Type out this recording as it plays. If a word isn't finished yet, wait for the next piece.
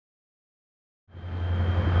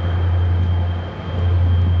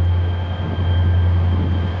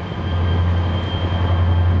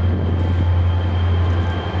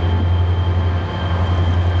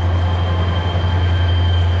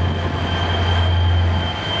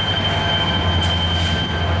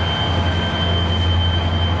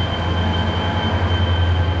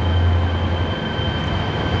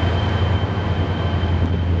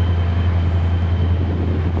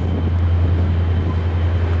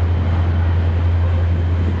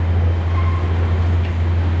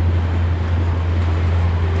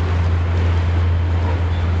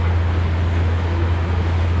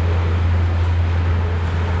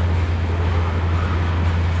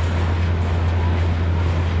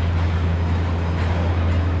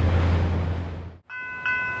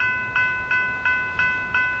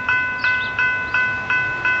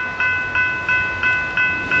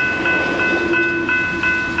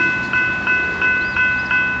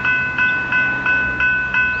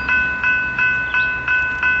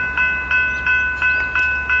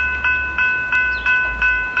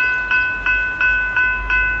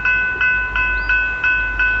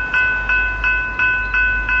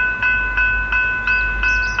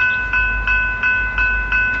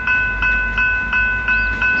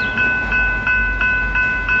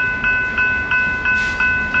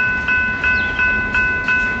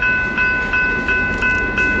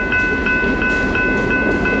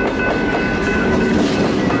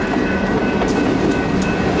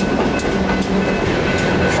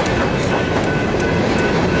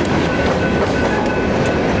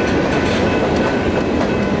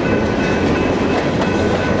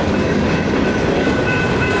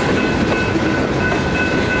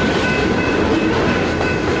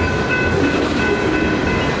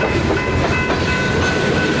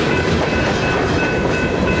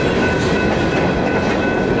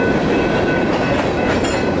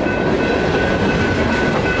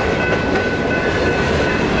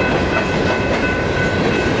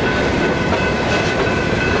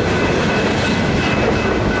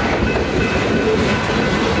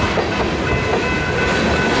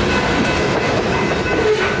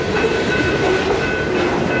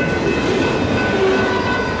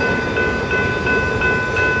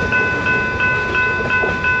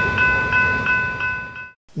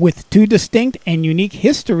With two distinct and unique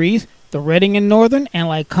histories, the Reading and Northern and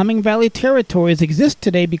Lycoming Valley territories exist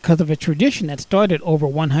today because of a tradition that started over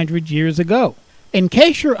 100 years ago. In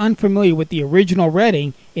case you're unfamiliar with the original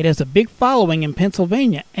Reading, it has a big following in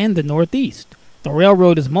Pennsylvania and the Northeast. The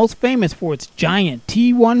railroad is most famous for its giant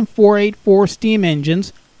T1484 steam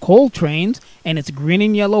engines, coal trains, and its green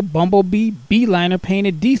and yellow Bumblebee B-liner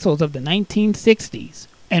painted diesels of the 1960s.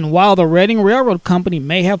 And while the Reading Railroad Company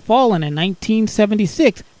may have fallen in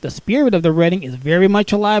 1976, the spirit of the Reading is very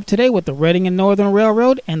much alive today with the Reading and Northern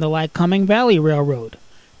Railroad and the Lycoming Valley Railroad,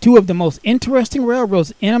 two of the most interesting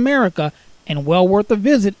railroads in America and well worth a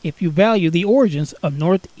visit if you value the origins of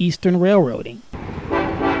Northeastern railroading.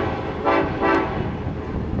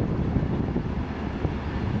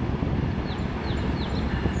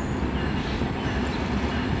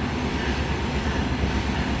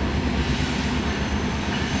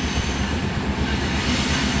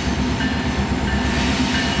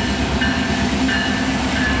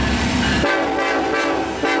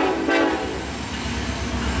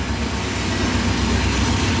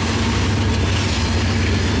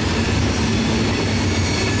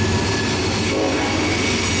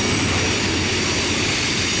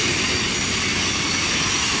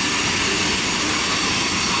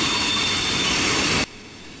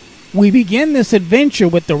 We begin this adventure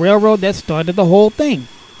with the railroad that started the whole thing.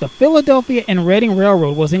 The Philadelphia and Reading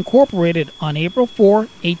Railroad was incorporated on April 4,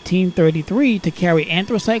 1833 to carry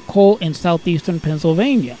anthracite coal in southeastern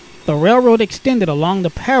Pennsylvania. The railroad extended along the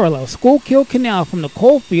parallel Schuylkill Canal from the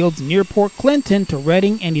coal fields near Port Clinton to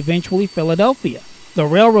Reading and eventually Philadelphia. The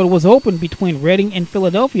railroad was opened between Reading and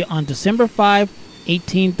Philadelphia on December 5,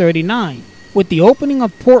 1839. With the opening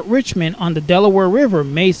of Port Richmond on the Delaware River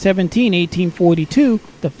May 17, 1842,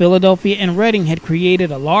 the Philadelphia and Reading had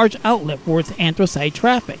created a large outlet for its anthracite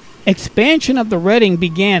traffic. Expansion of the Reading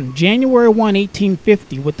began January 1,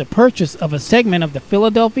 1850 with the purchase of a segment of the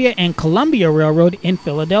Philadelphia and Columbia Railroad in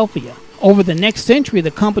Philadelphia. Over the next century,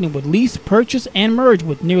 the company would lease, purchase, and merge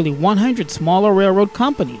with nearly 100 smaller railroad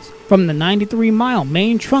companies. From the 93-mile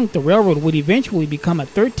main trunk, the railroad would eventually become a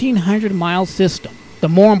 1,300-mile system. The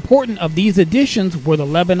more important of these additions were the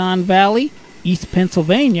Lebanon Valley, East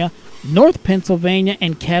Pennsylvania, North Pennsylvania,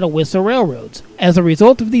 and Catawissa railroads. As a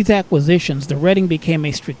result of these acquisitions, the Reading became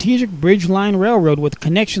a strategic bridge line railroad with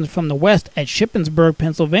connections from the west at Shippensburg,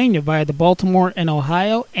 Pennsylvania via the Baltimore and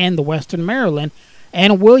Ohio and the Western Maryland,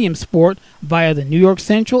 and Williamsport via the New York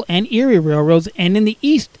Central and Erie Railroads, and in the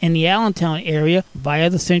east in the Allentown area via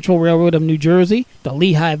the Central Railroad of New Jersey, the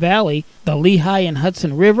Lehigh Valley, the Lehigh and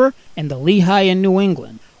Hudson River, and the Lehigh in New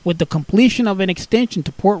England. With the completion of an extension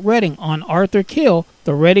to Port Reading on Arthur Kill,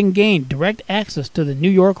 the Reading gained direct access to the New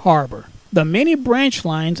York harbor. The many branch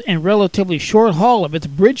lines and relatively short haul of its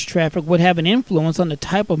bridge traffic would have an influence on the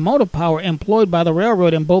type of motor power employed by the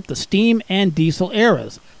railroad in both the steam and diesel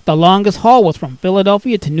eras. The longest haul was from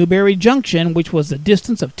Philadelphia to Newberry Junction, which was a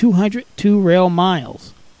distance of 202 rail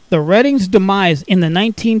miles. The Reading's demise in the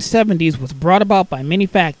 1970s was brought about by many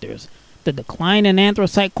factors. The decline in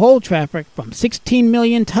anthracite coal traffic from 16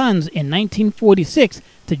 million tons in 1946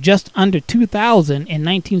 to just under 2,000 in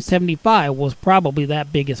 1975 was probably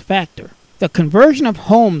that biggest factor. The conversion of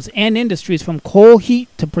homes and industries from coal heat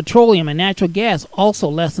to petroleum and natural gas also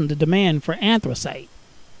lessened the demand for anthracite.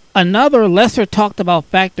 Another lesser talked about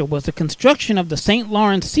factor was the construction of the St.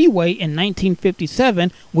 Lawrence Seaway in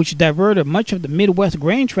 1957, which diverted much of the Midwest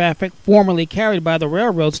grain traffic formerly carried by the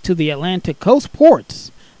railroads to the Atlantic coast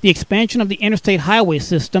ports. The expansion of the interstate highway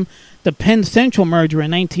system, the Penn Central merger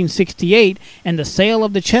in 1968, and the sale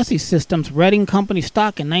of the Chessie Systems Reading Company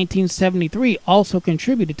stock in 1973 also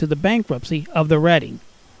contributed to the bankruptcy of the Reading.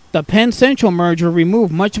 The Penn Central merger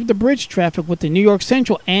removed much of the bridge traffic with the New York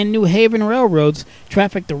Central and New Haven railroads,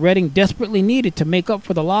 traffic the Reading desperately needed to make up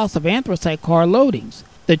for the loss of anthracite car loadings.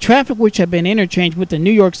 The traffic which had been interchanged with the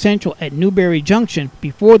New York Central at Newberry Junction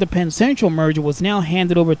before the Penn Central merger was now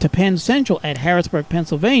handed over to Penn Central at Harrisburg,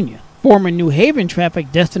 Pennsylvania. Former New Haven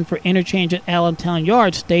traffic destined for interchange at Allentown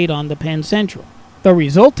Yard stayed on the Penn Central. The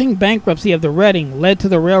resulting bankruptcy of the Reading led to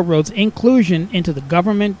the railroad's inclusion into the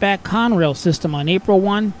government-backed Conrail system on April 1,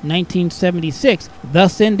 1976,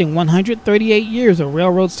 thus ending 138 years of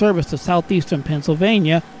railroad service to southeastern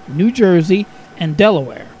Pennsylvania, New Jersey, and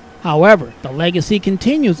Delaware. However, the legacy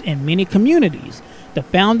continues in many communities. The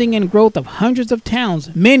founding and growth of hundreds of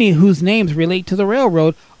towns, many whose names relate to the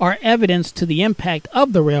railroad, are evidence to the impact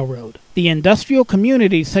of the railroad. The industrial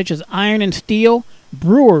communities such as iron and steel,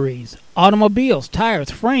 breweries, automobiles,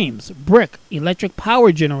 tires, frames, brick, electric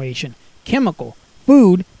power generation, chemical,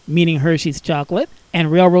 food, meaning Hershey's chocolate,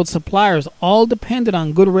 and railroad suppliers all depended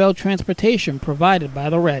on good rail transportation provided by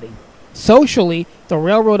the Reading. Socially, the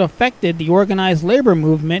railroad affected the organized labor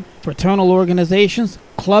movement, fraternal organizations,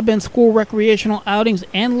 club and school recreational outings,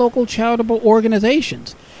 and local charitable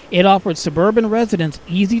organizations. It offered suburban residents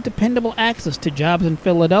easy, dependable access to jobs in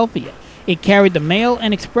Philadelphia. It carried the mail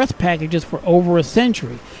and express packages for over a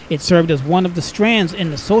century. It served as one of the strands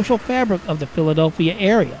in the social fabric of the Philadelphia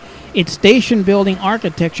area. Its station-building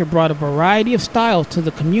architecture brought a variety of styles to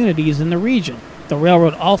the communities in the region. The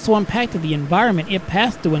railroad also impacted the environment it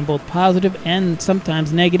passed through in both positive and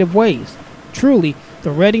sometimes negative ways. Truly,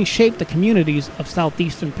 the Reading shaped the communities of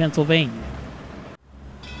southeastern Pennsylvania.